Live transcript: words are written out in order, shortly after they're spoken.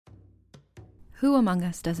Who among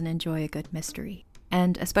us doesn't enjoy a good mystery?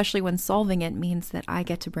 And especially when solving it means that I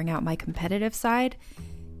get to bring out my competitive side,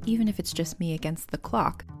 even if it's just me against the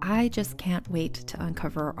clock. I just can't wait to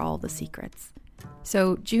uncover all the secrets.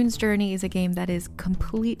 So June's Journey is a game that is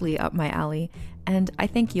completely up my alley, and I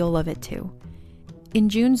think you'll love it too. In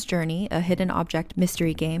June's Journey, a hidden object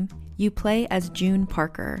mystery game, you play as June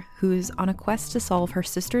Parker, who's on a quest to solve her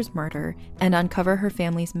sister's murder and uncover her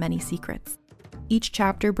family's many secrets. Each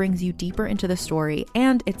chapter brings you deeper into the story,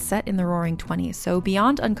 and it's set in the Roaring '20s, so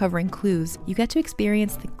beyond uncovering clues, you get to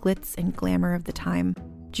experience the glitz and glamour of the time.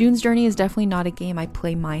 June's Journey is definitely not a game I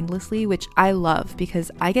play mindlessly, which I love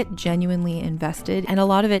because I get genuinely invested, and a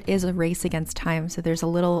lot of it is a race against time, so there's a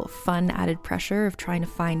little fun added pressure of trying to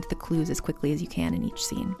find the clues as quickly as you can in each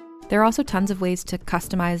scene. There are also tons of ways to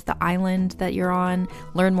customize the island that you're on,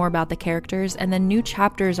 learn more about the characters, and then new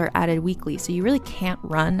chapters are added weekly, so you really can't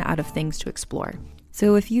run out of things to explore.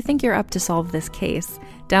 So if you think you're up to solve this case,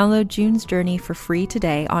 download June's Journey for free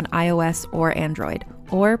today on iOS or Android,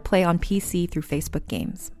 or play on PC through Facebook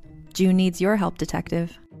Games. June needs your help,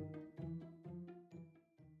 detective.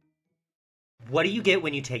 What do you get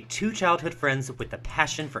when you take two childhood friends with a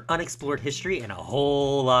passion for unexplored history and a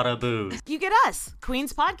whole lot of booze? You get us,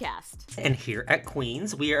 Queen's Podcast. And here at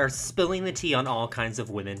Queen's, we are spilling the tea on all kinds of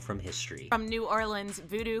women from history. From New Orleans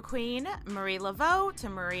voodoo queen, Marie Laveau, to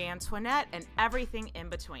Marie Antoinette, and everything in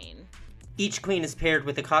between. Each queen is paired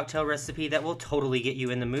with a cocktail recipe that will totally get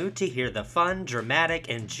you in the mood to hear the fun, dramatic,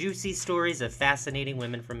 and juicy stories of fascinating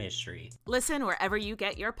women from history. Listen wherever you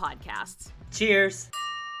get your podcasts. Cheers!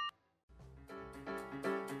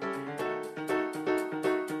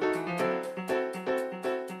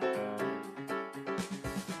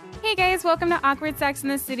 Hey guys, welcome to Awkward Sex in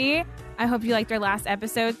the City. I hope you liked our last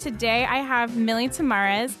episode. Today I have Millie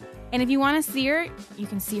Tamarez, and if you want to see her, you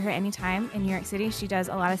can see her anytime in New York City. She does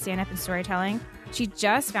a lot of stand-up and storytelling. She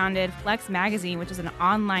just founded Flex Magazine, which is an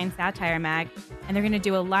online satire mag, and they're going to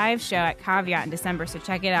do a live show at Caveat in December, so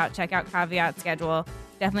check it out. Check out Caveat's schedule.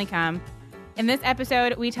 Definitely come. In this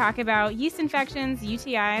episode, we talk about yeast infections,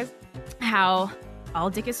 UTIs, how all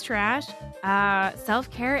dick is trash,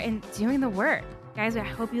 self-care, and doing the work. Guys, I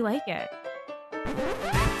hope you like it.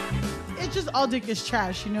 It's just all dick is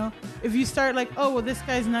trash, you know? If you start like, oh, well, this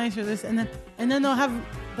guy's nice or this, and then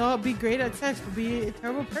they'll be great at sex, but be a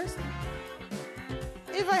terrible person.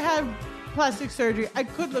 If I had plastic surgery, I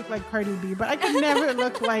could look like Cardi B, but I could never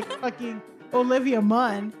look like fucking Olivia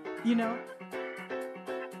Munn, you know?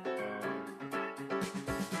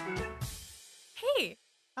 Hey.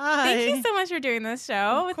 Hi. Thank you so much for doing this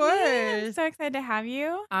show with me. I'm course. so excited to have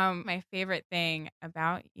you. My favorite thing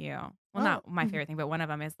about you, well, not my favorite thing, but one of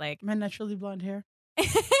them is like My naturally blonde hair.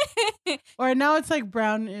 Or now it's like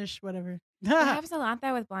brownish, whatever. it happens a lot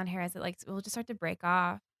though with blonde hair. Is it like we'll just start to break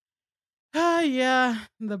off? Yeah,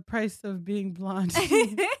 the price of being blonde.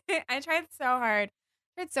 I tried so hard.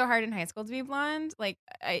 In high school to be blonde. Like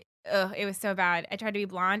it was so bad. I tried to be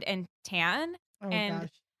blonde and tan, Oh, and gosh.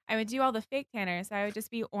 I would do all the fake tanners. So I would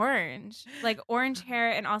just be orange, like orange hair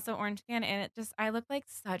and also orange skin, and I looked like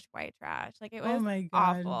such white trash. Like it was Oh my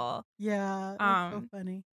God. awful. Yeah, that's so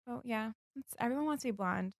funny. Oh yeah, everyone wants to be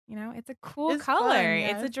blonde. You know, it's a cool It's color. fun, yeah,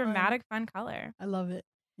 it's a it's fun. dramatic, fun color. I love it.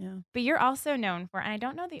 Yeah. But you're also known for, and I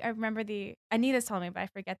don't know I remember Anita's told me, but I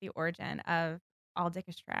forget the origin of All Dick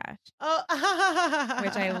is Trash, Oh,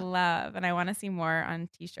 which I love, and I want to see more on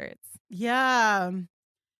T-shirts. Yeah.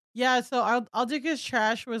 Yeah, so All Dick is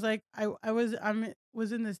Trash was like I was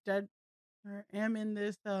in this am in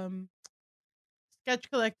this sketch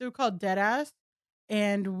collective called Deadass,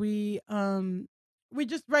 and we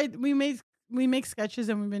just we make sketches,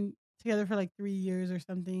 and we've been together for like 3 years or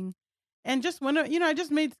something. And just I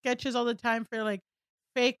just made sketches all the time for like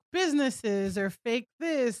fake businesses or fake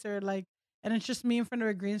this or like, and it's just me in front of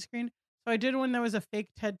a green screen. So I did one that was a fake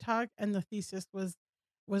TED Talk, and the thesis was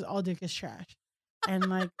All Dick is Trash.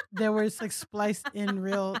 And like there was like spliced in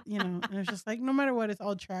real, and it's just like no matter what, it's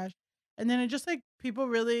all trash. And then it just like people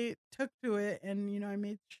really took to it, and I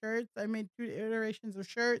made shirts. I made 2 iterations of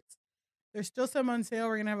shirts. There's still some on sale.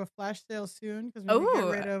 We're gonna have a flash sale soon because we're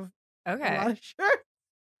gonna get rid of a lot of shirts.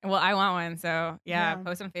 Well, I want one, so yeah.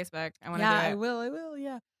 Post on Facebook. I want to do it. I will.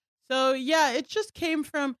 Yeah. So yeah, it just came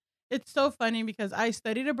from. It's so funny because I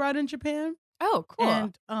studied abroad in Japan. Oh,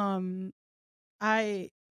 cool. And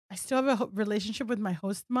I still have a relationship with my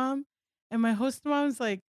host mom, and my host mom's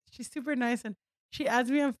like, she's super nice, and she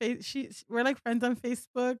adds me on we're like friends on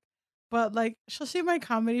Facebook, but like she'll see my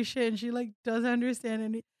comedy shit and she like doesn't understand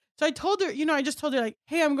any. So I told her, I just told her like,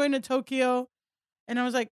 hey, I'm going to Tokyo, and I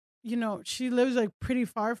was like, she lives like pretty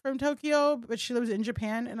far from Tokyo, but she lives in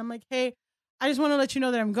Japan, and I'm like, hey, I just want to let you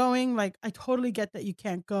know that I'm going. Like, I totally get that you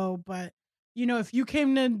can't go, but if you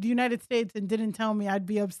came to the United States and didn't tell me, I'd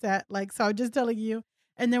be upset. Like, so I'm just telling you.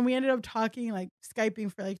 And then we ended up talking, like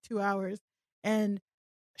Skyping for like 2 hours. And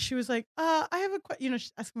she was like, I have a question.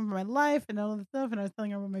 She's asking me about my life and all this stuff. And I was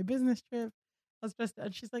telling her about my business trip. I was stressed out.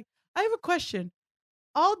 And she's like, I have a question.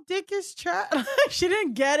 All dick is trash. She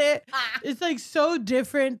didn't get it. It's like so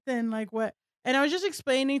different than like what. And I was just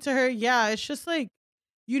explaining to her, yeah, it's just like,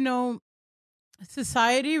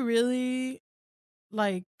 society really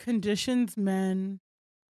like conditions men,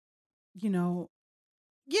 you know,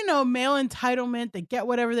 male entitlement. They get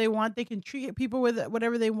whatever they want. They can treat people with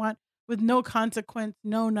whatever they want with no consequence,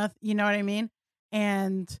 no nothing. You know what I mean?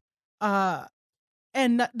 And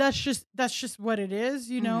that's just what it is.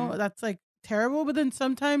 That's like terrible. But then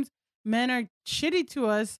sometimes men are shitty to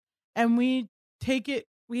us, and we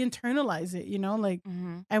internalize it.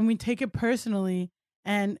 And we take it personally.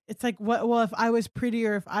 And it's like, what? Well, if I was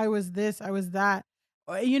prettier, if I was this, I was that,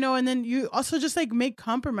 and then you also just like make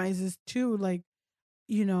compromises too, like.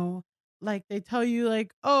 Like they tell you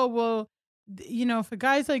like, oh, well, if a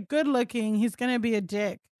guy's like good looking, he's going to be a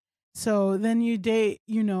dick. So then you date,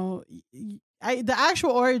 the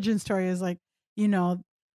actual origin story is like,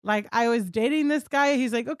 like I was dating this guy.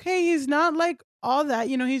 He's like, okay, he's not like all that,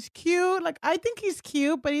 he's cute. Like, I think he's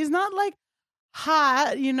cute, but he's not like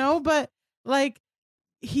hot, but like,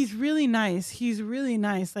 he's really nice. He's really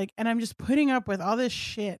nice. Like, and I'm just putting up with all this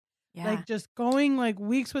shit. Yeah. Like just going like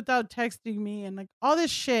weeks without texting me and like all this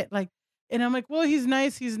shit. Like, and I'm like, well, he's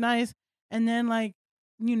nice. He's nice. And then like,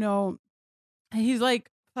 he's like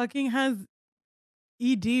fucking has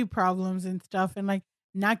ED problems and stuff and like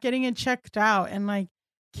not getting it checked out and like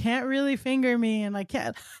can't really finger me and like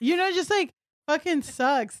can't, just like fucking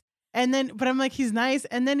sucks. And then, but I'm like, he's nice.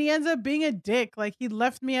 And then he ends up being a dick. Like he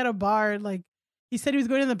left me at a bar. Like he said he was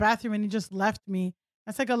going to the bathroom and he just left me.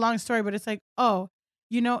 That's like a long story, but it's like, oh,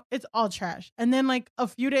 it's all trash. And then like a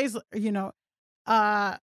few days, it's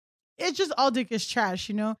just all dick is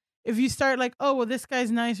trash, If you start like, oh, well, this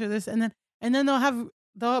guy's nice or this, and then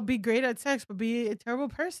they'll be great at sex, but be a terrible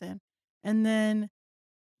person. And then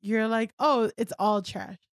you're like, oh, it's all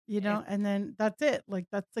trash, and then that's it. Like,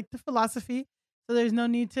 that's like the philosophy. So there's no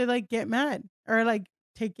need to like get mad or like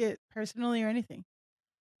take it personally or anything.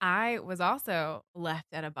 I was also left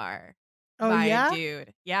at a bar. Oh, by yeah? a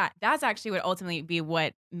dude. Yeah. That's actually would ultimately be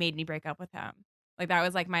what made me break up with him. Like that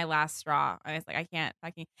was like my last straw. I was like, I can't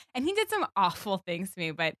fucking. And he did some awful things to me,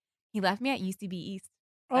 but he left me at UCB East.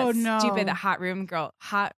 Oh, no. Stupid hot room girl.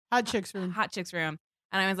 Hot chicks room. Hot chicks room.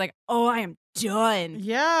 And I was like, oh, I am done.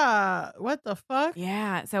 Yeah. What the fuck?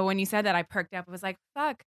 Yeah. So when you said that, I perked up. I was like,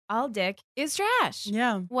 fuck. All dick is trash.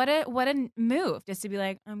 Yeah. What a move just to be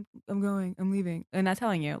like, I'm going, I'm leaving. And not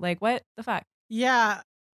telling you. Like, what the fuck? Yeah.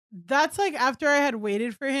 That's like after I had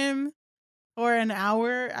waited for him for an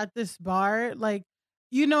hour at this bar. Like,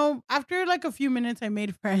 after like a few minutes, I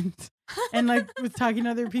made friends and like was talking to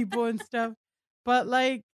other people and stuff. But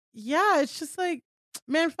like, yeah, it's just like,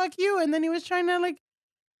 man, fuck you. And then he was trying to like,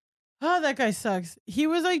 oh, that guy sucks. He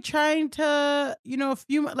was like trying to,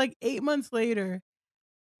 like 8 months later,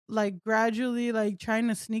 like gradually like trying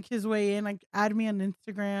to sneak his way in, like add me on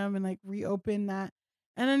Instagram and like reopen that.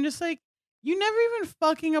 And I'm just like, you never even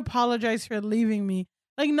fucking apologize for leaving me.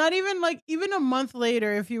 Like, not even like, even a month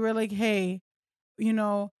later, if you were like, hey,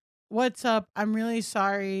 what's up? I'm really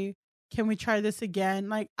sorry. Can we try this again?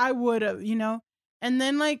 Like, I would have, And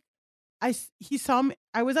then like, he saw me.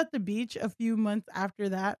 I was at the beach a few months after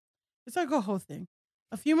that. It's like a whole thing.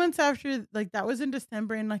 A few months after, like that was in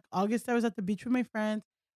December. In like August, I was at the beach with my friends,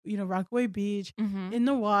 Rockaway Beach, in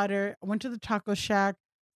the water. I went to the taco shack,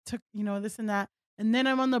 took, this and that. And then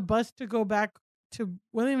I'm on the bus to go back to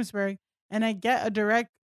Williamsburg, and I get a direct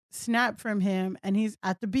snap from him, and he's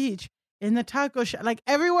at the beach in the taco shop. Like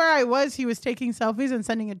everywhere I was, he was taking selfies and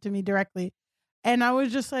sending it to me directly. And I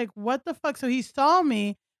was just like, what the fuck? So he saw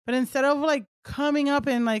me, but instead of like coming up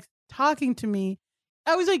and like talking to me,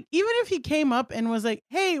 I was like, even if he came up and was like,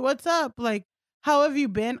 hey, what's up? Like, how have you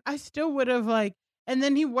been? I still would have like, and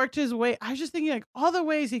then he worked his way. I was just thinking like all the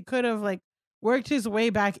ways he could have like worked his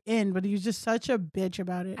way back in, but he was just such a bitch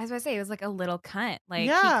about it. I was going to say, it was like a little cunt. Like,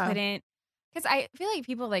 Yeah. he couldn't, because I feel like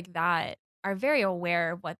people like that are very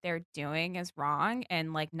aware of what they're doing is wrong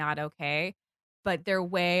and like not okay, but their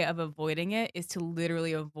way of avoiding it is to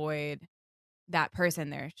literally avoid that person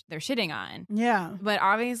they're shitting on. Yeah. But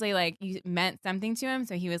obviously, like, you meant something to him,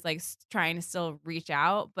 so he was like trying to still reach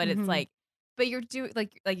out, but it's like, but you're doing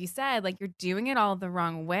like you said, like you're doing it all the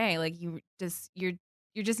wrong way. Like you're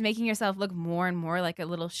just making yourself look more and more like a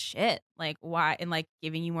little shit. Like, why? And like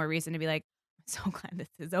giving you more reason to be like, I'm so glad this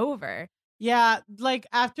is over. Yeah, like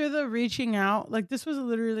after the reaching out, like this was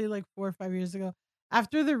literally like 4 or 5 years ago.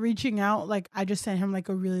 After the reaching out, like I just sent him like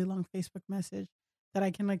a really long Facebook message that I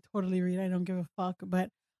can like totally read. I don't give a fuck. But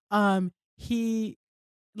he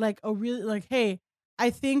like a really like, hey, I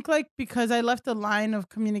think like because I left a line of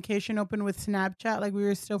communication open with Snapchat, like we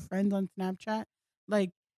were still friends on Snapchat, like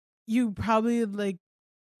you probably like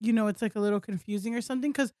it's like a little confusing or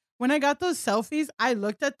something. Cause when I got those selfies, I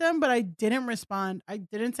looked at them, but I didn't respond. I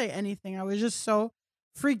didn't say anything. I was just so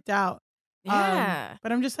freaked out. Yeah.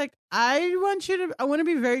 But I'm just like, I want to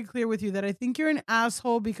be very clear with you that I think you're an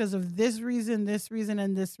asshole because of this reason, and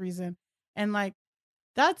this reason. And like,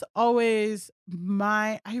 that's always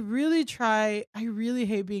I really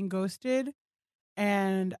hate being ghosted,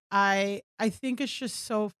 and I think it's just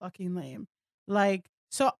so fucking lame. Like,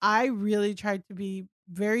 so I really tried to be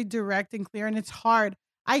very direct and clear, and it's hard.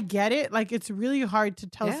 I get it. Like, it's really hard to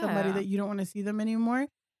tell somebody Yeah. that you don't want to see them anymore.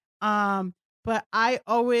 Um, but I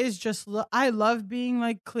always just I love being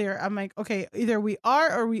like clear. I'm like, okay, either we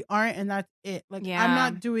are or we aren't, and that's it. Like, I'm Yeah.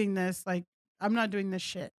 not doing this. Like, I'm not doing this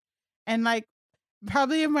shit. And like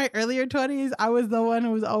probably in my earlier 20s, I was the one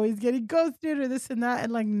who was always getting ghosted or this and that.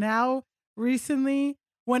 And like now, recently,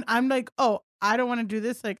 when I'm like, oh, I don't want to do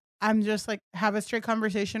this, like, I'm just like, have a straight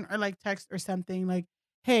conversation or like text or something like,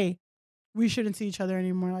 hey, we shouldn't see each other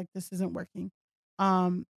anymore. Like, this isn't working.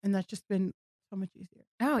 And that's just been so much easier.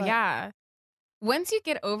 Oh, But yeah. Once you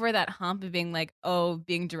get over that hump of being like, oh,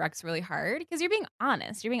 being direct's really hard because you're being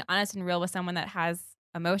honest. You're being honest and real with someone that has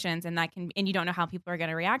emotions and and you don't know how people are going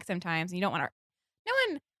to react sometimes. And you don't want to, no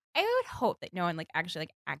one, I would hope that no one like actually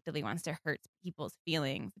like actively wants to hurt people's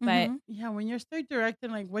feelings. But yeah, when you're straight direct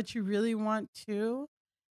and like what you really want to,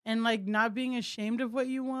 and like not being ashamed of what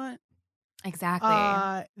you want, exactly.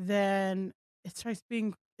 then it's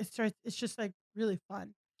just like really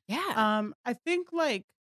fun. Yeah. I think like,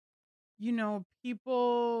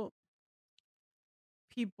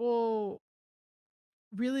 people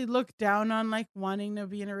really look down on like wanting to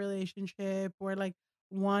be in a relationship or like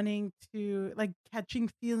wanting to like catching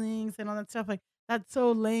feelings and all that stuff. Like that's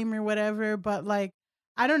so lame or whatever. But like,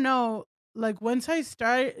 I don't know. Like once I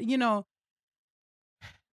start,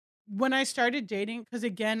 when I started dating, because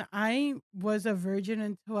again, I was a virgin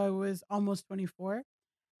until I was almost 24.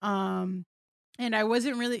 Um, and I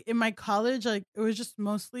wasn't really in my college, like it was just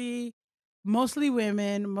mostly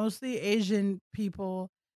women, mostly Asian people.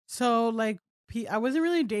 So like I wasn't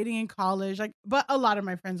really dating in college, like but a lot of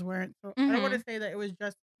my friends weren't. So I don't want to Mm-hmm. say that it was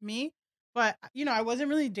just me, but I wasn't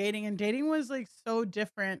really dating, and dating was like so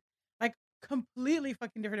different. Like completely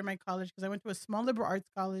fucking different in my college because I went to a small liberal arts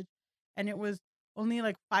college and it was only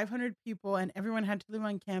like 500 people and everyone had to live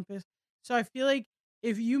on campus. So I feel like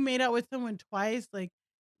if you made out with someone twice, like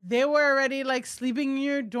they were already like sleeping in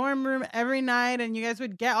your dorm room every night and you guys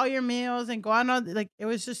would get all your meals and go on all like it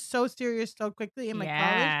was just so serious so quickly in my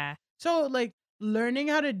college. Yeah. So like learning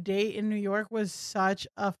how to date in New York was such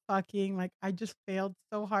a fucking like I just failed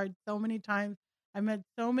so hard so many times. I met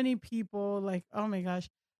so many people like oh my gosh.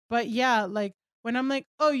 But yeah, like when I'm like,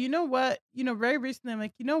 "Oh, you know what?" very recently I'm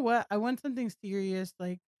like, "You know what? I want something serious."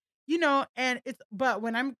 Like, and it's but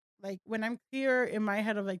when I'm clear in my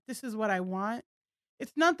head of like this is what I want,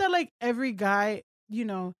 it's not that like every guy,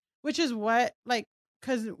 which is what like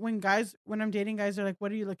because when I'm dating guys, they're like,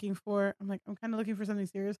 "What are you looking for?" I'm like, "I'm kind of looking for something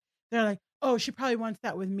serious." They're like, "Oh, she probably wants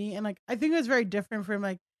that with me," and like I think it's very different from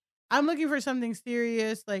like I'm looking for something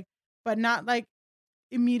serious, like, but not like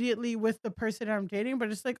immediately with the person I'm dating,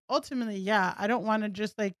 but it's like ultimately, yeah, I don't want to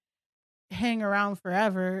just like hang around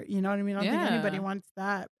forever. You know what I mean? I don't think anybody Yeah. wants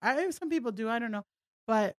that. Some people do, I don't know,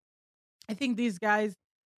 but I think these guys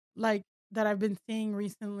like that I've been seeing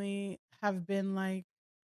recently have been like,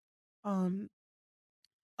 um,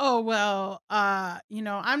 oh well,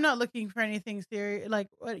 I'm not looking for anything serious, like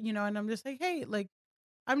what, and I'm just like, hey, like,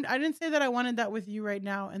 I didn't say that I wanted that with you right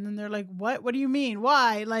now, and then they're like, what do you mean?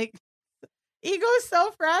 Why? Like, ego's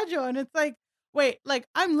so fragile, and it's like, wait, like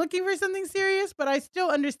I'm looking for something serious, but I still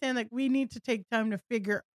understand like we need to take time to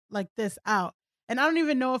figure like this out, and I don't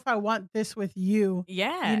even know if I want this with you,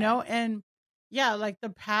 Yeah. and yeah, like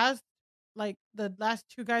the last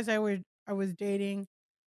two guys I was dating,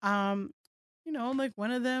 um, like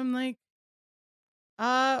one of them like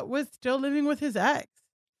was still living with his ex.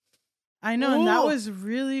 I know, and that Ooh. was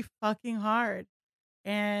really fucking hard.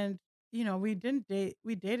 And we didn't date.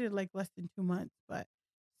 We dated like less than 2 months, but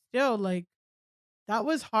still, like that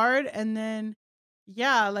was hard. And then,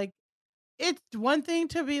 yeah, like it's one thing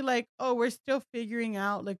to be like, oh, we're still figuring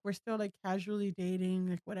out, like we're still like casually dating,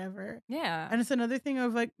 like whatever. Yeah. And it's another thing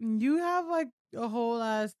of like you have like a whole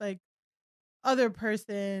ass like other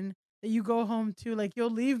person that you go home to. Like, you'll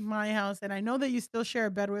leave my house, and I know that you still share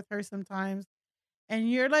a bed with her sometimes, and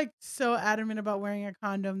you're like so adamant about wearing a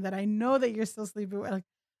condom that I know that you're still sleeping with.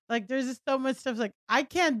 Like there's just so much stuff. Like, I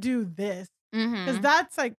can't do this because Mm-hmm.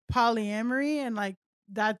 that's like polyamory, and like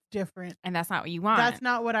that's different. And that's not what you want. That's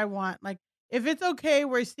not what I want. Like, if it's okay,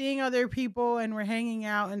 we're seeing other people and we're hanging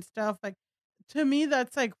out and stuff. Like, to me,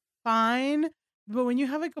 that's like fine. But when you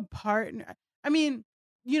have like a partner, I mean,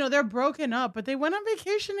 they're broken up, but they went on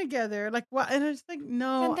vacation together. Like, what? And it's like,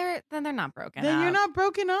 no, then they're not broken then up. you're not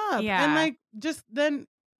broken up. And Yeah. like, just then,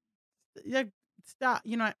 like, stop.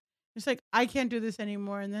 It's like, I can't do this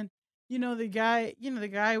anymore. And then, the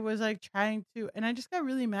guy was like trying to, and I just got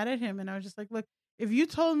really mad at him. And I was just like, look, if you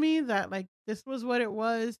told me that like this was what it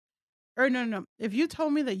was, or no, if you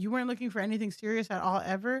told me that you weren't looking for anything serious at all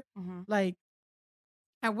ever, Mhm. like,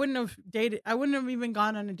 I wouldn't have dated. I wouldn't have even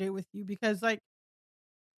gone on a date with you because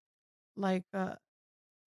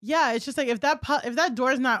yeah, it's just like if that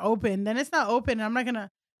door is not open, then it's not open. And I'm not gonna.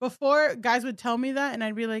 Before, guys would tell me that, and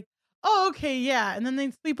I'd be like, "Oh, okay, yeah." And then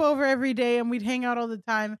they'd sleep over every day, and we'd hang out all the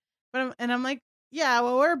time. I'm like, "Yeah,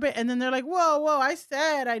 well, we're a bit." And then they're like, "Whoa, I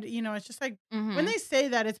said I." It's just like when Mhm. they say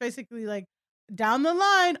that, it's basically like down the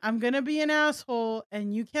line, I'm gonna be an asshole,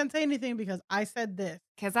 and you can't say anything because I said this.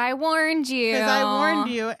 Because I warned you. Because I warned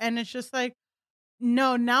you, and it's just like,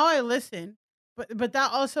 no, now I listen. But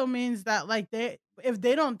that also means that like if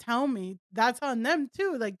they don't tell me, that's on them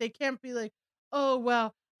too. Like, they can't be like, oh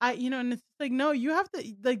well, and it's like, no, you have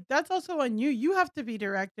to, like, that's also on you. You have to be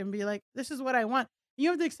direct and be like, this is what I want. You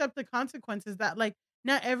have to accept the consequences that like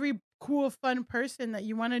not every cool, fun person that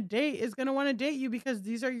you want to date is gonna want to date you because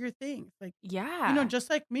these are your things. Like, Yeah. just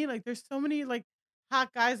like me, like there's so many like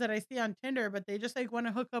hot guys that I see on Tinder, but they just like want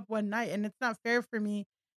to hook up one night, and it's not fair for me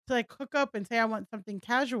to like hook up and say I want something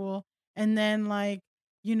casual and then like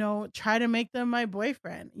try to make them my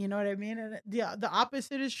boyfriend. You know what I mean? And the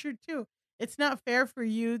opposite is true too. It's not fair for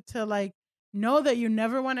you to like know that you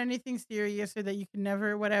never want anything serious or that you can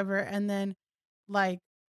never whatever, and then like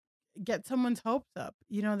get someone's hopes up.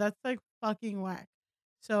 That's like fucking whack.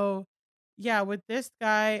 So, yeah, with this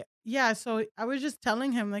guy, yeah, so I was just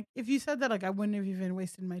telling him, like, if you said that, like, I wouldn't have even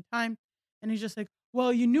wasted my time. And he's just like,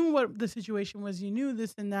 well, you knew what the situation was, you knew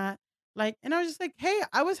this and that. Like, and I was just like, hey,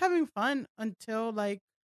 I was having fun until like,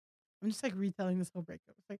 I'm just like retelling this whole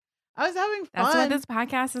breakup. It's like, I was having fun. That's what this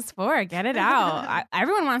podcast is for. Get it out.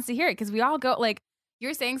 Everyone wants to hear it because we all go like,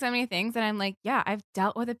 you're saying so many things and I'm like, yeah, I've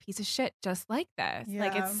dealt with a piece of shit just like this.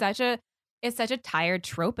 Like, Yeah. it's such a tired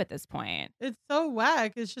trope at this point. It's so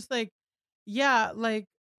whack. It's just like, yeah, like,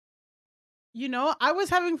 I was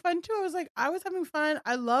having fun too. I was having fun.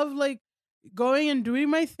 I love like going and doing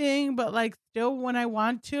my thing, but like still when I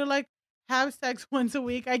want to like have sex once a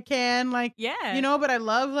week, I can. Like, Yeah. but I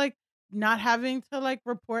love like not having to like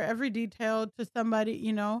report every detail to somebody,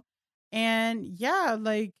 and yeah,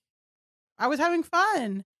 like I was having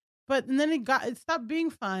fun, but and then it stopped being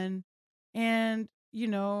fun, and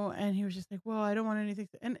and he was just like, well, I don't want anything,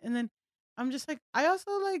 and then I'm just like, I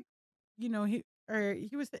also like, he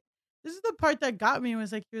was. This is the part that got me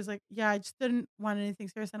was like, he was like, yeah, I just didn't want anything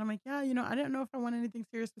serious, and I'm like, yeah, I didn't know if I want anything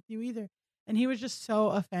serious with you either, and he was just so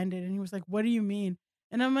offended, and he was like, what do you mean?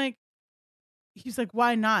 And I'm like, he's like,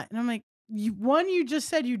 why not? And I'm like, you just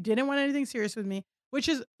said you didn't want anything serious with me, which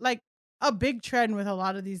is like a big trend with a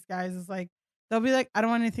lot of these guys. Is like they'll be like, I don't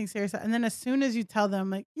want anything serious, and then as soon as you tell them,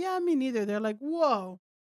 like, yeah, me neither, they're like, whoa,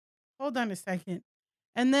 hold on a second.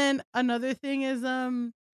 And then another thing is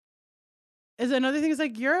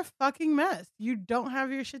like, you're a fucking mess. You don't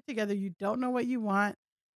have your shit together. You don't know what you want.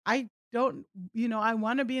 I don't, I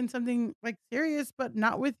want to be in something like serious, but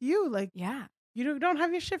not with you. Like, Yeah. you don't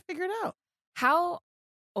have your shit figured out. How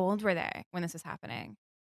old were they when this was happening?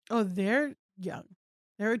 Oh, they're young.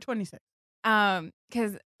 They're 26.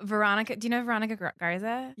 Because Veronica, do you know Veronica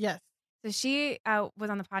Garza? Yes. So she was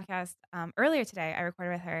on the podcast earlier today. I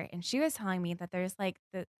recorded with her, and she was telling me that there's like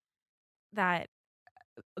that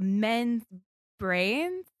men's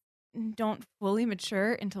brains don't fully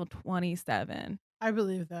mature until 27. I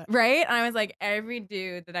believe that. Right? And I was like, every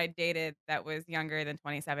dude that I dated that was younger than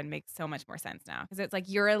 27 makes so much more sense now. Because it's like,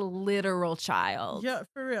 you're a literal child. Yeah,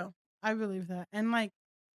 for real. I believe that. And like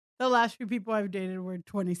the last few people I've dated were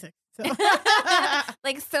 26. So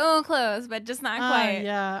Like so close, but just not quite.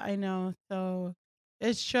 yeah, I know. So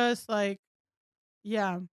it's just like,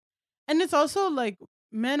 yeah. And it's also like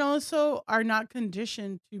men also are not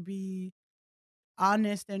conditioned to be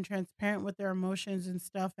honest and transparent with their emotions and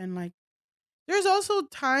stuff. And like, there's also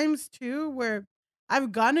times too where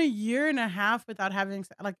I've gone a year and a half without having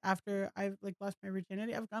like after I've like lost my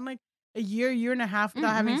virginity. I've gone like a year and a half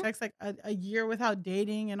without having Mhm. sex, like a year without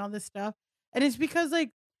dating and all this stuff. And it's because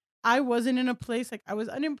like I wasn't in a place, like I was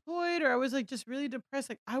unemployed or I was like just really depressed.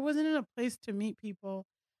 Like I wasn't in a place to meet people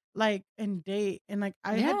like and date. And like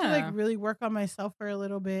I had to like Yeah. really work on myself for a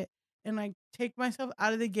little bit and like take myself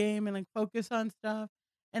out of the game and like focus on stuff.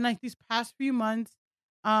 And like these past few months,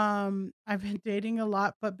 I've been dating a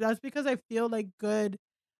lot, but that's because I feel like good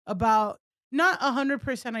about not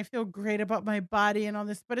 100%. I feel great about my body and all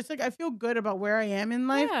this, but it's like I feel good about where I am in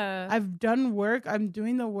life. Yeah. I've done work, I'm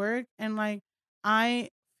doing the work, and like I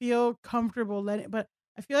feel comfortable letting, but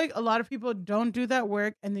I feel like a lot of people don't do that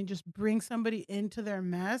work and they just bring somebody into their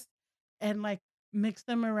mess and like mix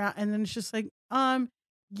them around. And then it's just like,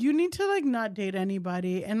 you need to like not date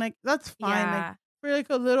anybody. And like, that's fine. Like Yeah. for like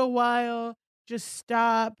a little while, just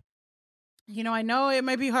stop. I know it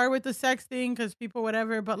might be hard with the sex thing because people,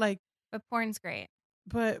 whatever, but like, But porn's great.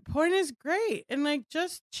 but porn is great. And like,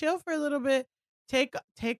 just chill for a little bit. Take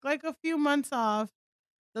like a few months off.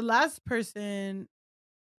 The last person,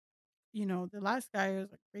 the last guy I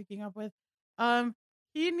was like breaking up with, um,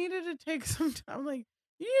 he needed to take some time. Like,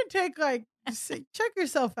 you need to take like check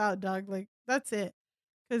yourself out, dog. Like, that's it.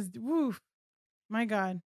 Cause woof, my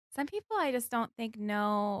God. Some people I just don't think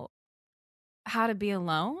know how to be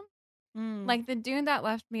alone. Mm. Like the dude that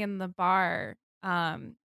left me in the bar,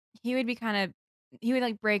 he would be he would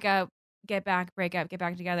like break up, get back, break up, get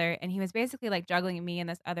back together. And he was basically like juggling me and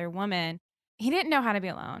this other woman. He didn't know how to be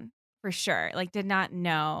alone for sure. Like did not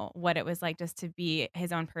know what it was like just to be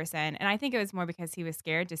his own person. And I think it was more because he was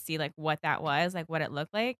scared to see like what that was, like what it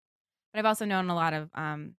looked like. But I've also known a lot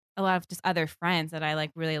of just other friends that I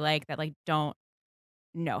like really like that like don't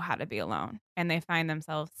know how to be alone. And they find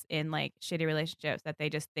themselves in like shitty relationships that they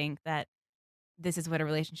just think that this is what a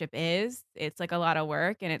relationship is. It's like a lot of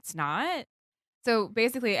work and it's not. So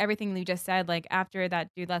basically everything you just said, like after that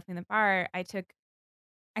dude left me in the bar, I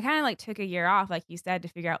kind of like took a year off, like you said, to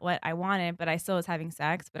figure out what I wanted, but I still was having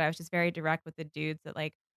sex, but I was just very direct with the dudes that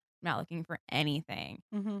like, I'm not looking for anything.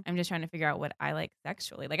 Mm-hmm. I'm just trying to figure out what I like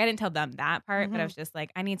sexually. Like I didn't tell them that part, but I Mm-hmm. was just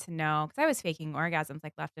like, I need to know because I was faking orgasms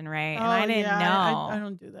like left and right, and Oh I didn't yeah, know. I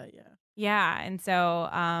don't do that. Yeah. Yeah, and so,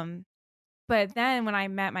 but then when I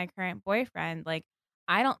met my current boyfriend, like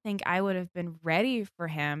I don't think I would have been ready for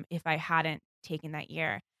him if I hadn't taken that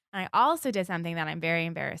year. And I also did something that I'm very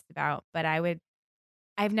embarrassed about, but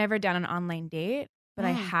I've never done an online date, but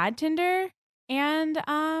I Mm. had Tinder and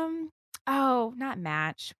oh, not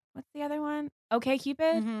Match. What's the other one? Okay,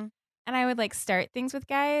 Cupid. Mm-hmm. And I would like start things with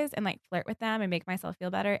guys and like flirt with them and make myself feel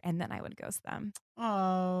better, and then I would ghost them.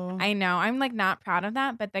 Oh. I know I'm like not proud of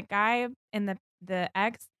that, but the guy in the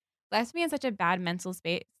ex left me in such a bad mental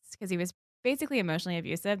space because he was basically emotionally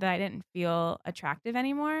abusive that I didn't feel attractive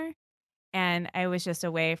anymore. And it was just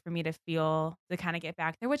a way for me to feel to kind of get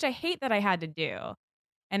back there, which I hate that I had to do.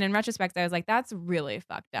 And in retrospect, I was like, that's really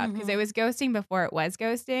fucked up because Mhm. it was ghosting before it was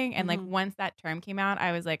ghosting. And like Mhm. once that term came out,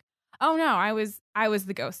 I was like, oh no, I was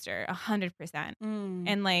the ghoster 100%. Mm.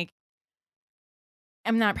 And like,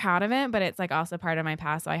 I'm not proud of it, but it's like also part of my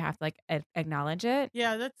past. So I have to like acknowledge it.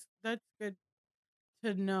 Yeah, that's good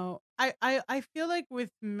to know. I feel like with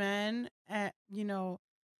men,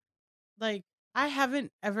 like I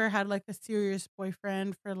haven't ever had like a serious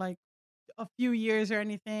boyfriend for like a few years or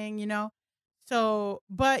anything. So,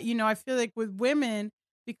 but I feel like with women,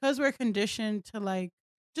 because we're conditioned to like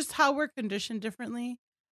just how we're conditioned differently,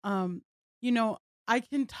 um, you know, I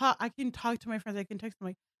can talk to my friends, I can text them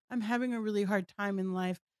like, I'm having a really hard time in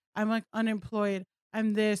life. I'm like unemployed,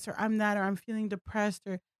 I'm this or I'm that, or I'm feeling depressed,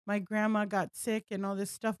 or my grandma got sick and all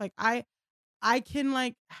this stuff. Like I can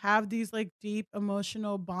like have these like deep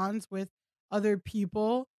emotional bonds with other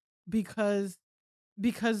people because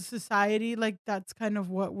society, like that's kind of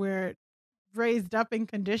what we're raised up and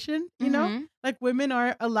conditioned. Mm-hmm. Like women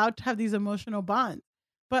are allowed to have these emotional bonds,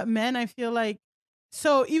 but men, I feel like,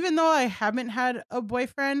 so even though I haven't had a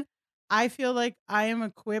boyfriend, I feel like I am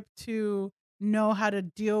equipped to know how to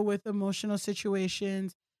deal with emotional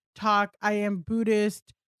situations. Talk, I am Buddhist,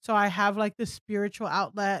 so I have like the spiritual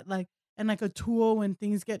outlet, like, and like a tool when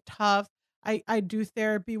things get tough. I do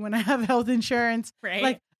therapy when I have health insurance. Right.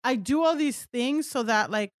 Like I do all these things so that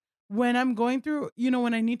like when I'm going through,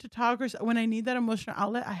 when I need to talk or when I need that emotional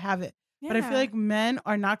outlet, I have it. But I feel like men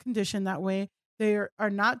are not conditioned that way. They are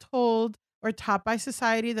not told or taught by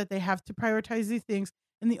society that they have to prioritize these things.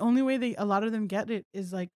 And the only way a lot of them get it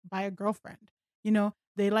is like by a girlfriend.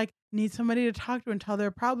 They like need somebody to talk to and tell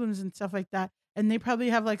their problems and stuff like that. And they probably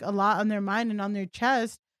have like a lot on their mind and on their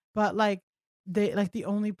chest, but like they like the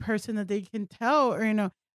only person that they can tell, or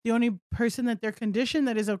the only person that they're conditioned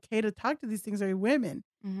that is okay to talk to these things are women.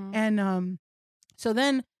 Mm-hmm. And so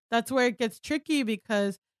then that's where it gets tricky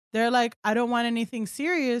because they're like, I don't want anything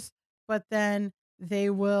serious, but then they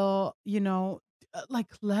will, like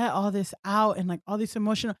let all this out and like all this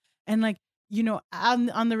emotional and like,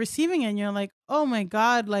 on the receiving end, you're like, oh my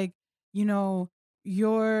God, like, you know,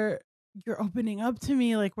 you're you're opening up to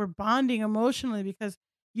me, like we're bonding emotionally because,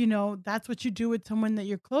 that's what you do with someone that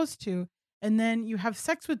you're close to. And then you have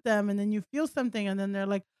sex with them and then you feel something and then they're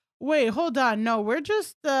like, wait, hold on. No, we're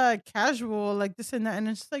just casual, like this and that. And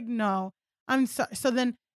it's just like, no, I'm sorry. So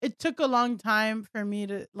then it took a long time for me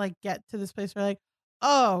to like get to this place where like,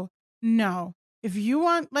 oh, no. If you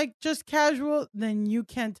want like just casual, then you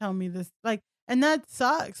can't tell me this. Like, and that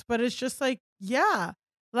sucks, but it's just like, yeah,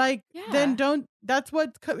 like then Yeah. don't, that's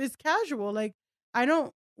what is casual. Like, I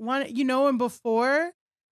don't want it, and before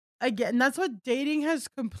again, that's what dating has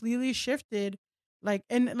completely shifted. Like,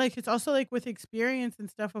 and like, it's also like with experience and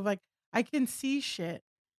stuff of like, I can see shit.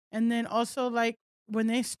 And then also like when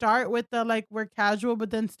they start with the like, we're casual, but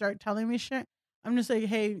then start telling me shit, I'm just like,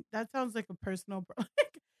 hey, that sounds like a personal, like,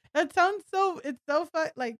 that sounds it's so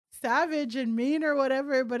like savage and mean or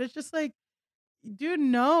whatever. But it's just like, dude,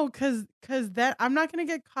 no, cause that I'm not gonna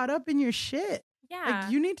get caught up in your shit. Like Yeah.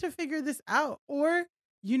 you need to figure this out, or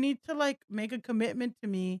you need to like make a commitment to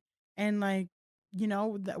me, and like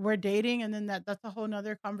that we're dating, and then that's a whole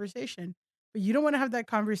nother conversation. But you don't want to have that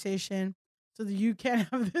conversation, so that you can't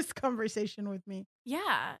have this conversation with me.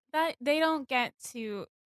 Yeah. That they don't get to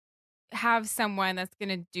have someone that's going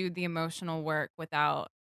to do the emotional work without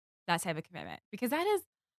that type of commitment because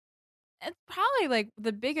it's probably like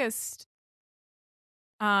the biggest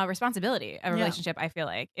responsibility of a Yeah. relationship, I feel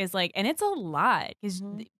like, is like, and it's a lot because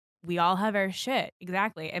Mhm. we all have our shit.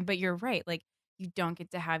 Exactly. But you're right. Like, you don't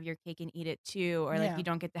get to have your cake and eat it too. Or like, Yeah. you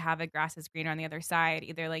don't get to have a grass is greener on the other side.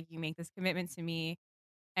 Either like you make this commitment to me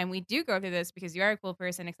and we do go through this because you are a cool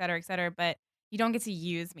person, et cetera, et cetera. But you don't get to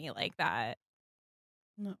use me like that.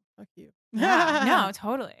 No, fuck you. Yeah. No,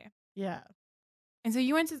 totally. Yeah. And so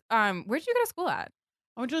you went to, where'd you go to school at?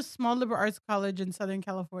 I went to a small liberal arts college in Southern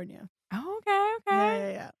California. Oh, okay. Yeah, Okay.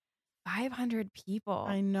 yeah, yeah. 500 people.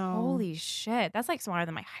 I know. Holy shit. That's like smaller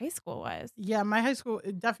than my high school was. Yeah, my high school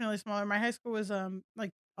definitely smaller. My high school was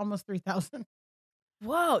like almost 3,000.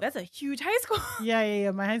 Whoa, that's a huge high school. Yeah, yeah,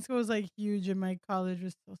 yeah. My high school was like huge, and my college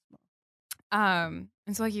was so small. And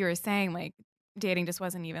so like you were saying, like dating just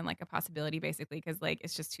wasn't even like a possibility basically because like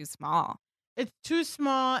it's just too small. It's too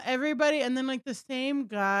small. Everybody, and then like the same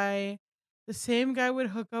guy would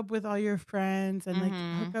hook up with all your friends and like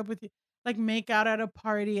hook up with you, like make out at a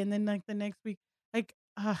party, and then like the next week, like,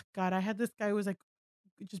 oh God, I had this guy who was like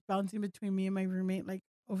just bouncing between me and my roommate, like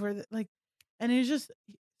over the like, and it's just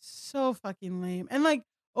so fucking lame. And like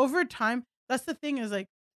over time, that's the thing is like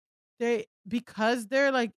because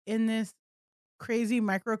they're like in this crazy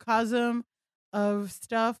microcosm of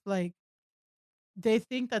stuff, like they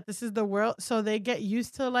think that this is the world, so they get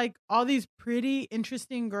used to like all these pretty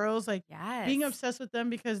interesting girls like being Yes. obsessed with them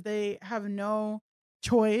because they have no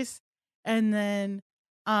choice. And then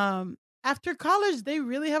after college they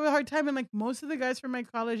really have a hard time, and like most of the guys from my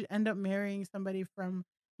college end up marrying somebody from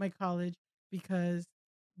my college because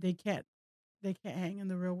they can't they can't hang in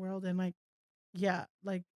the real world. And like, yeah,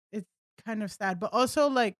 like it's kind of sad, but also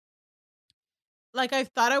like I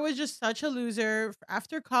thought I was just such a loser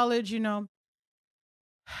after college,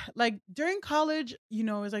 like during college, it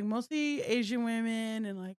was like mostly Asian women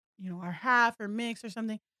and like, are half or mixed or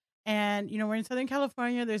something. And, we're in Southern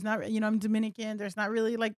California. There's not, I'm Dominican. There's not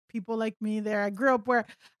really like people like me there. I grew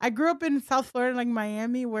up in South Florida, like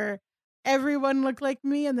Miami, where everyone looked like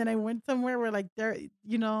me. And then I went somewhere where like you're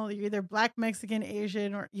either black, Mexican,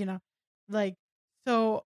 Asian, or, like,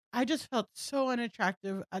 so I just felt so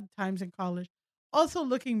unattractive at times in college. Also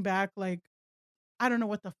looking back, like, I don't know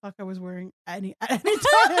what the fuck I was wearing at any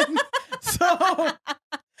time. So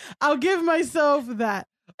I'll give myself that.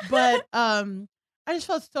 But I just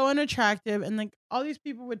felt so unattractive, and like all these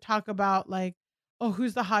people would talk about like, oh,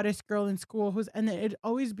 who's the hottest girl in school? And then it'd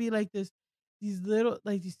always be like these little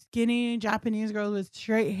like these skinny Japanese girls with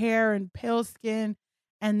straight hair and pale skin,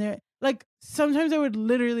 and they're like sometimes I would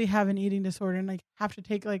literally have an eating disorder and like have to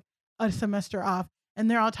take like a semester off, and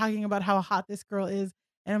they're all talking about how hot this girl is.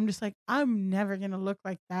 And I'm just like, I'm never gonna look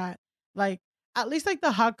like that. Like, at least like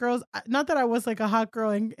the hot girls, not that I was like a hot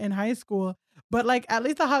girl in high school, but like at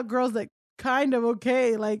least the hot girls like kind of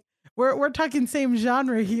okay. Like we're talking same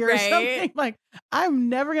genre here or Right. something. Like I'm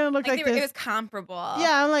never gonna look like It this. was comparable.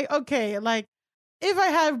 Yeah, I'm like, okay, like if I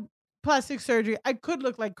had plastic surgery, I could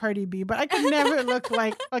look like Cardi B, but I could never look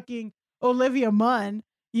like fucking Olivia Munn,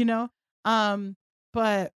 you know?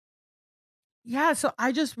 But yeah, so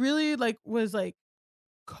I just really like was like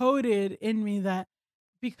coded in me that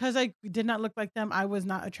because I did not look like them, I was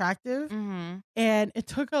not attractive. Mm-hmm. And it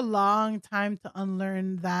took a long time to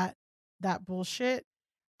unlearn that bullshit.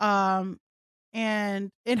 Um and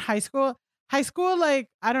in high school, like,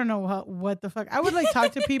 I don't know what the fuck. I would like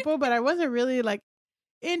talk to people, but I wasn't really like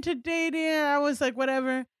into dating. I was like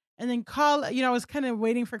whatever. And then college, I was kind of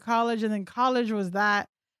waiting for college, and then college was that.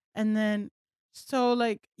 And then so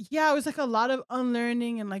like yeah, it was like a lot of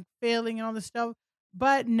unlearning and like failing and all this stuff.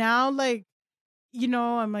 But now like,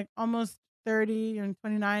 I'm like almost 30 and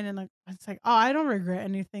 29, and like it's like, oh, I don't regret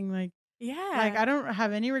anything. Like Yeah. I don't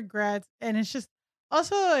have any regrets. And it's just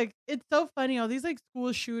also like it's so funny, all these like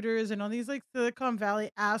school shooters and all these like Silicon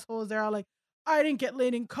Valley assholes, they're all like, I didn't get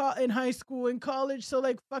laid in high school and college, so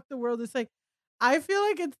like fuck the world. It's like I feel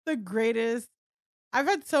like it's the greatest. I've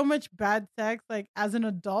had so much bad sex like as an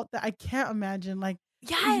adult that I can't imagine like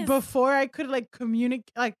Yes. before I could like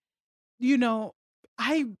communicate like you know,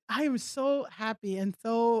 I am so happy and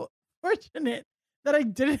so fortunate that I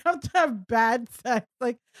didn't have to have bad sex.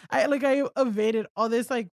 Like I evaded all this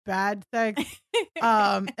like bad sex.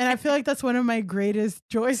 And I feel like that's one of my greatest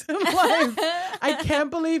joys in life. I can't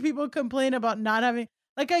believe people complain about not having,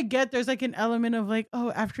 like, I get there's like an element of like,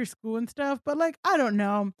 oh, after school and stuff, but like I don't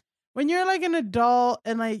know. When you're like an adult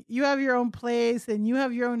and like you have your own place and you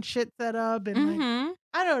have your own shit set up and like Mm-hmm.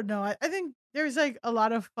 I don't know. I think there's like a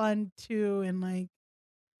lot of fun too, and like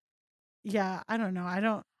yeah, I don't know. I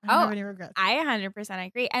don't Oh, have any regrets. I 100%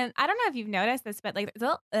 agree. And I don't know if you've noticed this, but like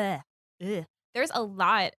there's a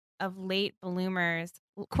lot of late bloomers,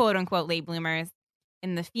 quote unquote late bloomers,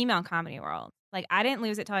 in the female comedy world. Like I didn't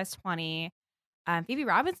lose it till I was 20. Phoebe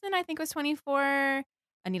Robinson, I think, was 24.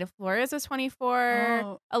 Anita Flores was 24.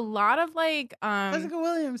 Oh, A lot of like Jessica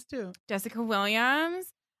Williams too. Jessica Williams.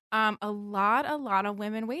 A lot of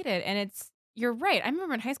women waited, and you're right. I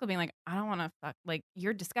remember in high school being like, I don't want to fuck. Like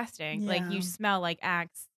you're disgusting. Like Yeah. you smell like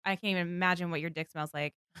Axe. I can't even imagine what your dick smells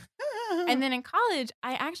like. And then in college,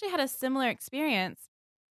 I actually had a similar experience.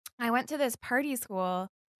 I went to this party school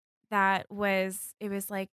it was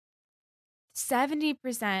like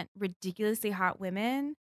 70% ridiculously hot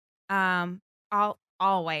women, all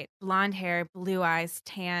white, blonde hair, blue eyes,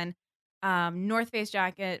 tan, North Face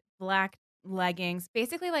jacket, black leggings,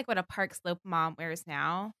 basically like what a Park Slope mom wears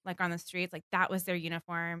now, like on the streets. Like that was their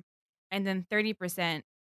uniform. And then 30%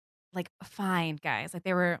 like fine guys. Like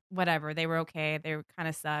they were whatever. They were okay. They were kind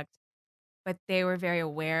of sucked, but they were very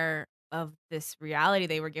aware of this reality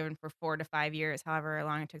they were given for 4 to 5 years, however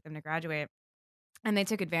long it took them to graduate. And they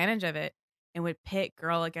took advantage of it and would pit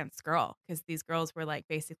girl against girl because these girls were like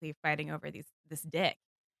basically fighting over this dick.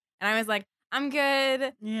 And I was like, I'm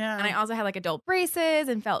good. Yeah. And I also had like adult braces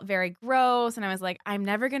and felt very gross. And I was like, I'm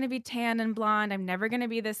never going to be tan and blonde. I'm never going to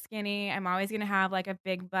be this skinny. I'm always going to have like a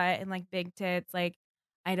big butt and like big tits. Like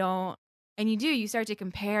I don't. And you start to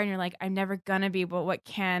compare and you're like, I'm never going to be, but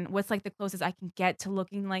what's like the closest I can get to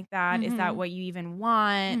looking like that? Is that Mhm. what you even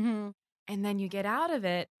want? Mhm. And then you get out of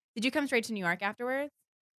it. Did you come straight to New York afterwards?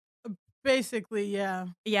 Basically, yeah.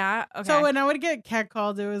 Yeah. Okay. So when I would get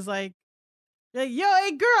catcalled, it was like, yo,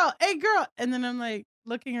 hey girl, and then I'm like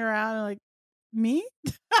looking around and like, me?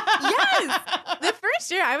 Yes. The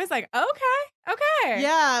first year I was like, okay.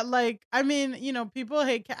 Yeah, like I mean, people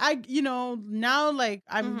hate. Now like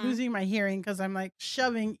I'm Mhm. losing my hearing because I'm like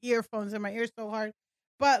shoving earphones in my ears so hard.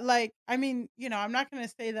 But like, I mean, I'm not gonna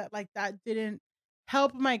say that like that didn't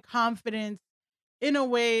help my confidence in a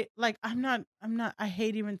way. Like I'm not. I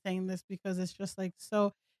hate even saying this because it's just like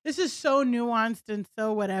so. This is so nuanced and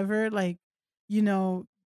so whatever. Like,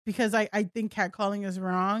 because I think catcalling is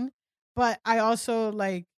wrong, but I also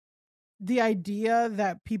like the idea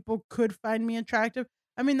that people could find me attractive.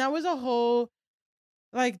 I mean, that was a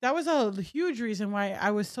huge reason why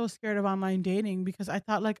I was so scared of online dating, because I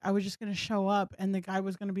thought like I was just going to show up and the guy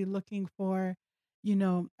was going to be looking for,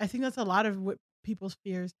 I think that's a lot of what people's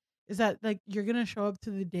fears is, that like you're going to show up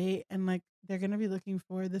to the date and like they're going to be looking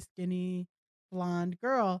for the skinny blonde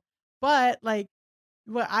girl. But like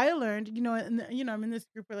what I learned, and I'm in this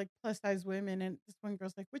group of like plus size women, and this one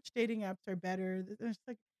girl's like, which dating apps are better? And it's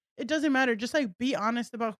like, it doesn't matter. Just like be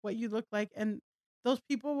honest about what you look like, and those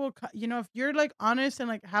people will, if you're like honest and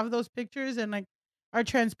like have those pictures and like are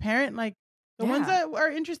transparent, like the ones Yeah. that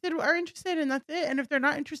are interested, and that's it. And if they're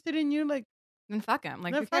not interested in you, like Then fuck him.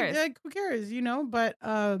 Like then who cares? like who cares, But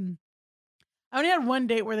I only had one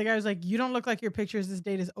date where the guy was like, you don't look like your pictures. This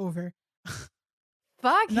date is over.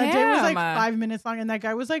 Fuck And him. that date was like 5 minutes long, and that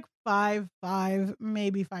guy was like 5'5",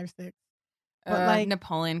 maybe 5'6". But like,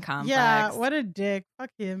 Napoleon complex. yeah, what a dick. Fuck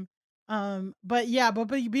him. But yeah, but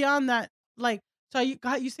beyond that, like, so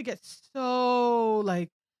I used to get so like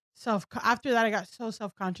after that I got so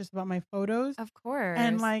self-conscious about my photos. Of course.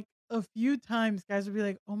 And like a few times guys would be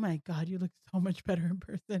like, "Oh my God, you look so much better in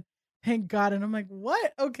person. Thank God." And I'm like,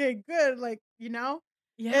 "What? Okay, good." Like, yeah.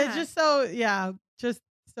 it's just so, just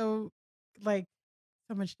so like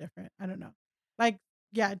so much different. I don't know. Like,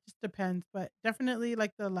 yeah, it just depends. But definitely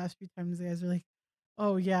like the last few times the guys were like,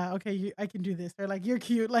 "Oh yeah, okay, I can do this." Or like, "You're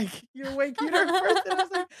cute, like you're way cuter in person." I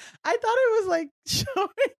was like, I thought it was like showing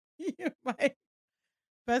you my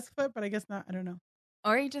best foot, but I guess not. I don't know.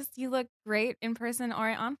 Or you look great in person or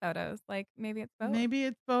on photos. Like maybe it's both. Maybe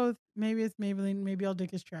it's both. Maybe it's Maybelline. Maybe all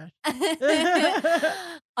dick is trash.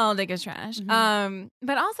 All dick is trash. Mhm.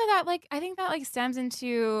 But also that like I think that like stems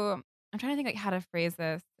into I'm trying to think like how to phrase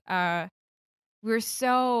this. We're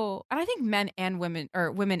so and I think men and women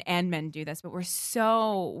or women and men do this, but we're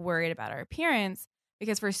so worried about our appearance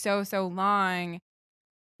because for so long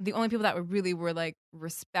the only people that were like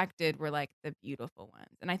respected were like the beautiful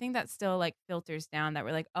ones. And I think that still like filters down that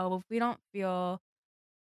we're like, oh, if we don't feel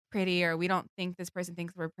pretty or we don't think this person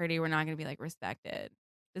thinks we're pretty, we're not going to be like respected.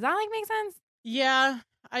 Does that like make sense? Yeah,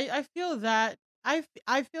 I feel that. I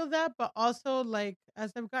feel that, but also like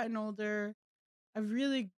as I've gotten older, I've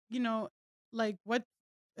really, like what's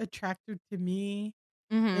attractive to me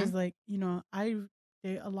Mm-hmm. is like, I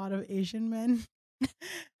date a lot of Asian men,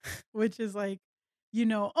 which is like,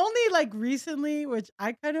 only like recently, which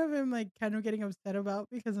I kind of am like kind of getting upset about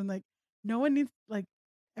because I'm like, no one needs like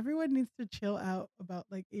everyone needs to chill out about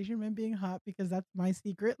like Asian men being hot because that's my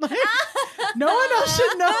secret. Like no one else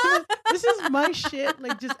should know. This is my shit.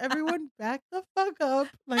 Like just everyone back the fuck up.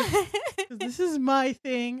 Like 'cause this is my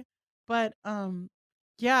thing. But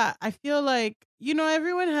yeah, I feel like,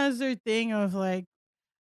 everyone has their thing of like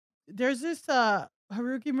there's this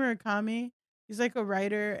Haruki Murakami. He's like a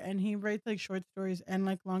writer and he writes like short stories and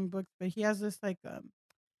like long books, but he has this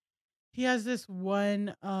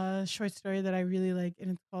one short story that I really like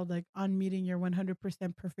and it's called like On Meeting Your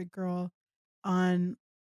 100% Perfect Girl on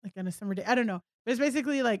like on a summer day. I don't know. But it's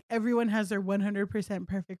basically like everyone has their 100%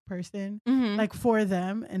 perfect person Mm-hmm. like for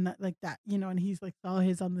them and like that, and he's like saw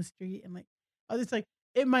his on the street and like oh it's like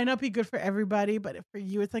it might not be good for everybody, but for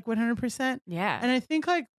you it's like 100%. Yeah. And I think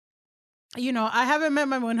like I haven't met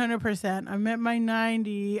my 100%. I've met my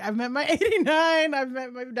 90. I've met my 89. I've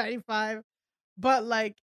met my 95. But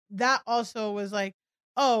like that also was like,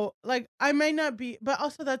 oh, like I might not be, but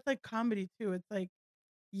also that's like comedy too. It's like,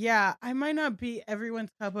 yeah, I might not be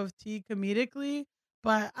everyone's cup of tea comedically,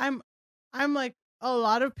 but I'm like a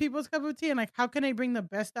lot of people's cup of tea. And like, how can I bring the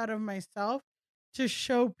best out of myself to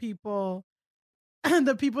show people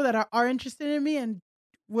the people that are interested in me and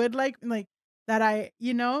would like that does that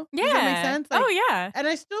make Yeah. sense? Like, Oh yeah. and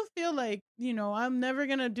I still feel like, I'm never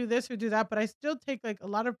gonna do this or do that, but I still take like a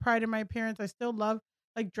lot of pride in my appearance. I still love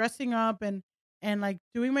like dressing up and like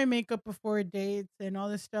doing my makeup before dates and all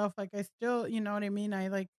this stuff. Like I still, you know what I mean? I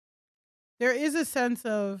like there is a sense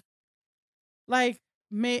of like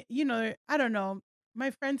I don't know.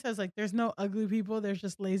 My friend says like there's no ugly people, there's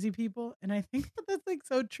just lazy people. And I think that that's like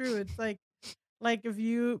so true. It's like if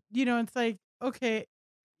it's like, okay,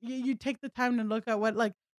 you take the time to look at what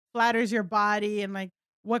like flatters your body and like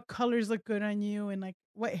what colors look good on you and like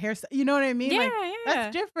what hairstyle, you know what I mean? Yeah, Like yeah.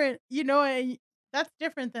 that's different, and that's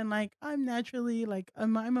different than like I'm naturally like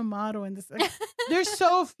I'm a model and this like there's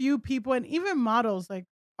so few people and even models like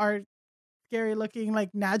are scary looking like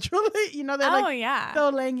naturally, they're Oh like yeah. so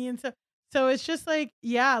lanky and so it's just like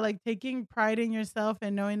yeah, like taking pride in yourself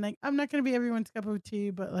and knowing like I'm not gonna be everyone's cup of tea,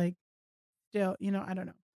 but like still, I don't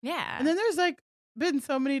know. Yeah. And then there's like been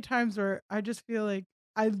so many times where I just feel like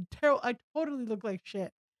I totally look like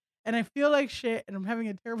shit. And I feel like shit and I'm having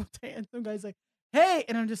a terrible day and some guy's like, "Hey,"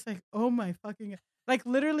 and I'm just like, "Oh my fucking." Like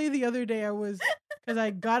literally the other day I was cuz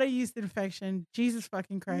I got a yeast infection. Jesus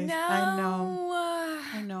fucking Christ. No. I know.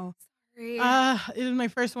 I know. Sorry. It was my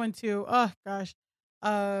first one too. Oh gosh.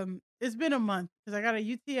 It's been a month cuz I got a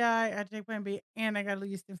UTI, I had to take Plan B and I got a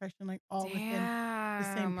yeast infection like all within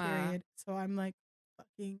the same period. So I'm like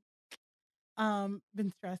fucking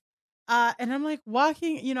been stressed. And I'm like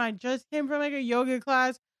walking, I just came from like a yoga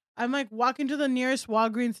class. I'm like walking to the nearest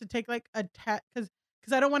Walgreens to take like a test cuz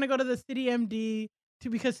I don't want to go to the City MD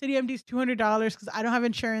because City MD is $200 cuz I don't have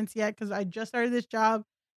insurance yet cuz I just started this job.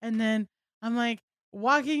 And then I'm like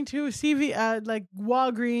walking to like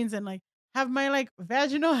Walgreens and like have my like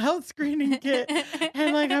vaginal health screening kit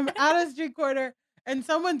and like I'm at a street corner and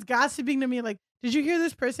someone's gossiping to me like, "Did you hear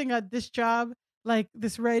this person got this job?" Like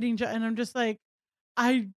this writing job, and I'm just like,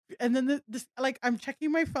 and then this like I'm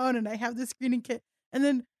checking my phone and I have this screening kit, and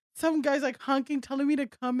then some guy's like honking, telling me to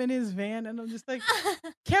come in his van, and I'm just like,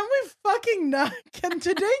 can we fucking not? Can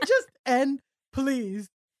today just end, please?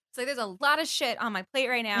 So there's a lot of shit on my plate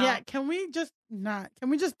right now. Yeah, can we just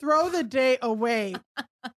throw the day away?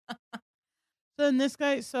 So then this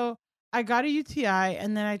guy, so I got a UTI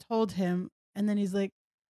and then I told him and then he's like,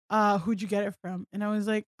 who'd you get it from? And I was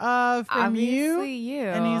like, from Obviously you. you.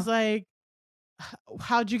 And he's like,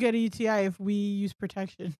 how'd you get a UTI if we use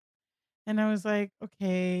protection? And I was like,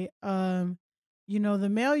 okay, the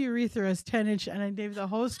male urethra is 10-inch, and I gave the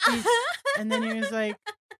whole speech. And then he was like,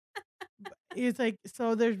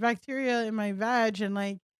 so there's bacteria in my vag, and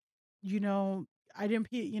like, I didn't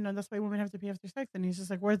pee, that's why women have to pee after sex. And he's just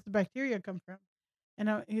like, where's the bacteria come from?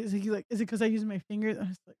 And he's like, is it because I use my fingers? And I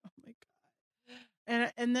was like, oh my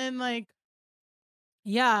God. And then like,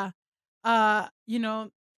 yeah, and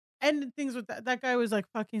things with that guy was like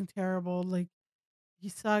fucking terrible. Like he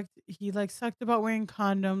sucked. He like sucked about wearing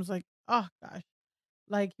condoms. Like, oh gosh,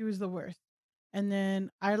 like he was the worst. And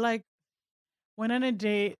then I like went on a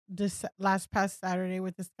date this past Saturday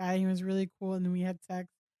with this guy. He was really cool, and then we had sex.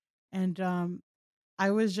 And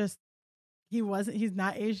I was just, he's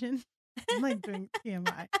not Asian. I'm like doing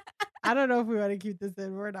TMI. I don't know if we want to keep this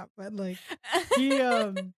in or not, but like he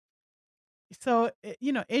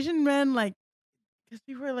Asian men, like, because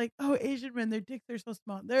people are like, oh, Asian men, their dicks are so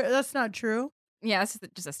small. That's not true. Yeah, that's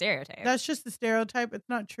just a stereotype. That's just a stereotype. It's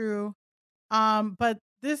not true. But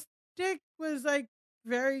this dick was like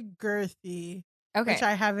very girthy, which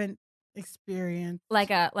I haven't experienced. Like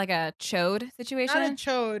a chode situation. Not a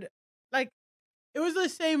chode. Like it was the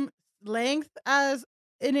same length as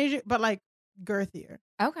in Asian, but like girthier.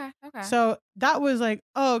 Okay. So that was like,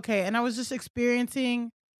 oh, okay. And I was just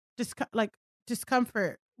experiencing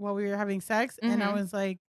discomfort while we were having sex. Mm-hmm. And I was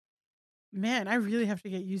like, man, I really have to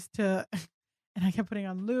get used to. And I kept putting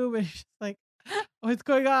on lube, and it's just like, what's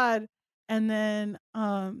going on? And then,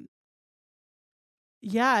 and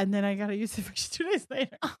then I got a yeast infection 2 days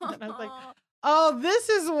later. And I was like, oh, this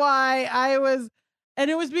is why I was. And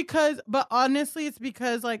it was because, but honestly, it's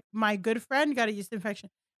because like my good friend got a yeast infection,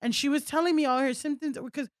 and she was telling me all her symptoms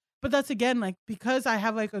but that's again, like, because I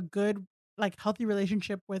have like a good, like healthy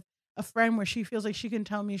relationship with a friend where she feels like she can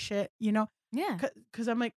tell me shit, Yeah. Because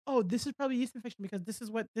I'm like, oh, this is probably yeast infection because this is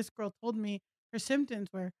what this girl told me her symptoms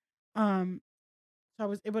were. So I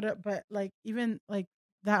was able to, but like even like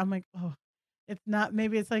that, I'm like, oh, it's not.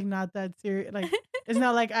 Maybe it's like not that serious. Like it's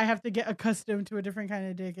not like I have to get accustomed to a different kind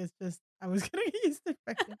of dick. It's just I was getting a yeast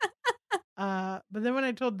infection. But then when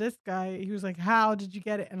I told this guy, he was like, "How did you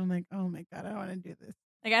get it?" And I'm like, "Oh my God, I don't want to do this.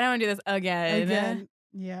 Like I don't want to do this again."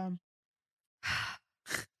 Yeah.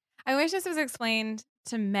 I wish this was explained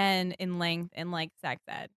to men in length in like sex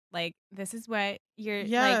ed. Like this is what you're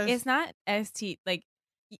like. It's not ST like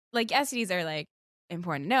STDs are like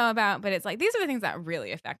important to know about, but it's like these are the things that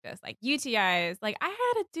really affect us. Like UTIs. Like I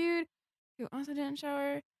had a dude who also didn't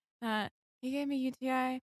shower. He gave me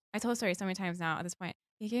UTI. I told the story so many times now at this point.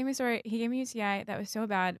 He gave me UTI that was so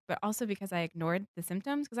bad, but also because I ignored the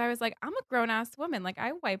symptoms because I was like, I'm a grown ass woman. Like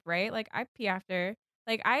I wipe right. Like I pee after.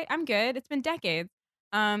 Like I'm good. It's been decades.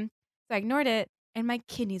 So I ignored it, and my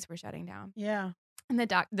kidneys were shutting down. Yeah. And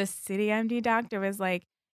the city MD doctor was like,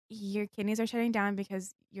 your kidneys are shutting down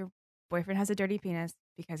because your boyfriend has a dirty penis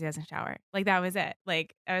because he doesn't shower. Like that was it.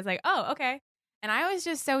 Like I was like, oh, okay. And I was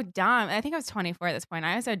just so dumb. I think I was 24 at this point.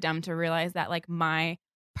 I was so dumb to realize that like my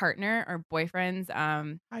partner or boyfriend's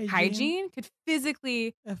hygiene could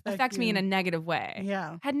physically affect me in a negative way.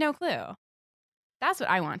 Yeah. Had no clue. That's what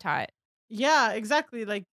I want taught. Yeah, exactly.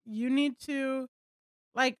 Like you need to,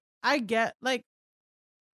 like, I get like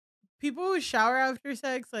people who shower after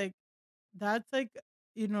sex, like that's like,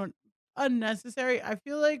 unnecessary, I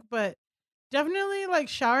feel like, but definitely like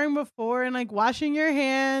showering before and like washing your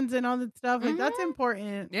hands and all that stuff, like that's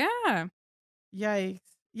important. Yeah. Yikes.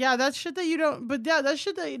 Yeah, that's shit that you don't, but yeah, that's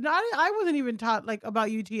shit that I wasn't even taught like about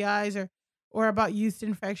UTIs or about yeast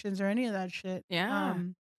infections or any of that shit. Yeah.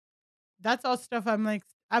 That's all stuff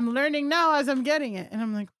I'm learning now as I'm getting it. And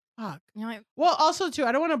I'm like, fuck. You're like, well, also too,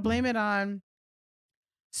 I don't want to blame it on.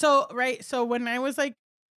 So when I was like,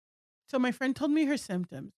 so my friend told me her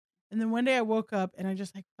symptoms. And then one day I woke up and I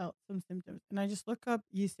just like felt some symptoms. And I just look up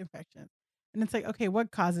yeast infections. And it's like, okay,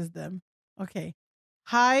 what causes them? Okay.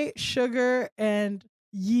 High sugar and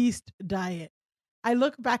yeast diet. I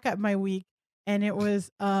look back at my week and it was,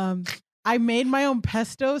 I made my own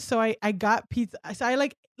pesto. So I got pizza. So I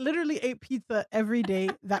like literally ate pizza every day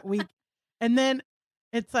that week. And then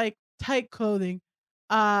it's like tight clothing.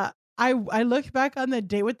 I looked back on the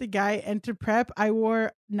date with the guy, and to prep, I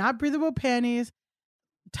wore not breathable panties,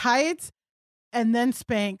 tights, and then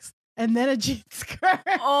Spanx, and then a jean skirt.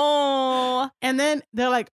 Oh. And then they're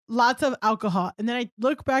like lots of alcohol. And then I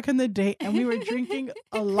look back on the date, and we were drinking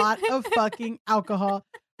a lot of fucking alcohol.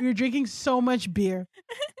 We were drinking so much beer.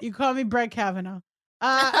 You call me Brett Kavanaugh.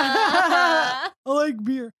 I like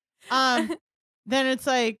beer. Then it's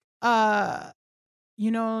like, then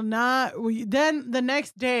the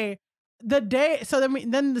next day, then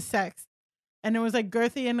the sex, and it was like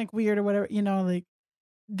girthy and like weird or whatever,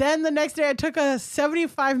 then the next day I took a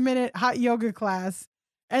 75-minute hot yoga class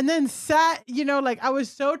and then sat, I was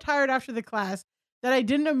so tired after the class that I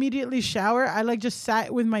didn't immediately shower. I like just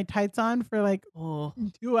sat with my tights on for like 2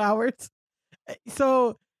 hours.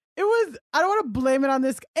 So it was, I don't want to blame it on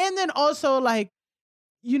this. And then also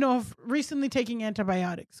recently taking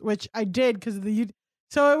antibiotics, which I did because of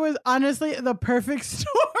so it was honestly the perfect storm.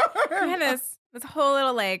 You had this whole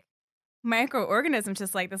little microorganism,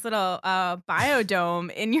 just like this little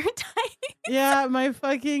biodome in your tight. Yeah, my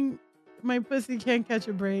pussy can't catch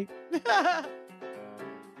a break.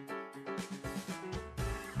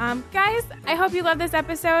 Guys, I hope you loved this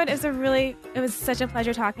episode. It was such a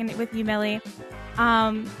pleasure talking with you, Millie.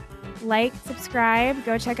 Subscribe,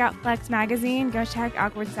 go check out Flex Magazine, go check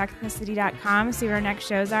awkwardsexinthecity.com, see where our next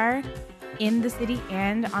shows are in the city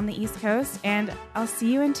and on the East Coast. And I'll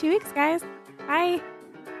see you in 2 weeks, guys. Bye.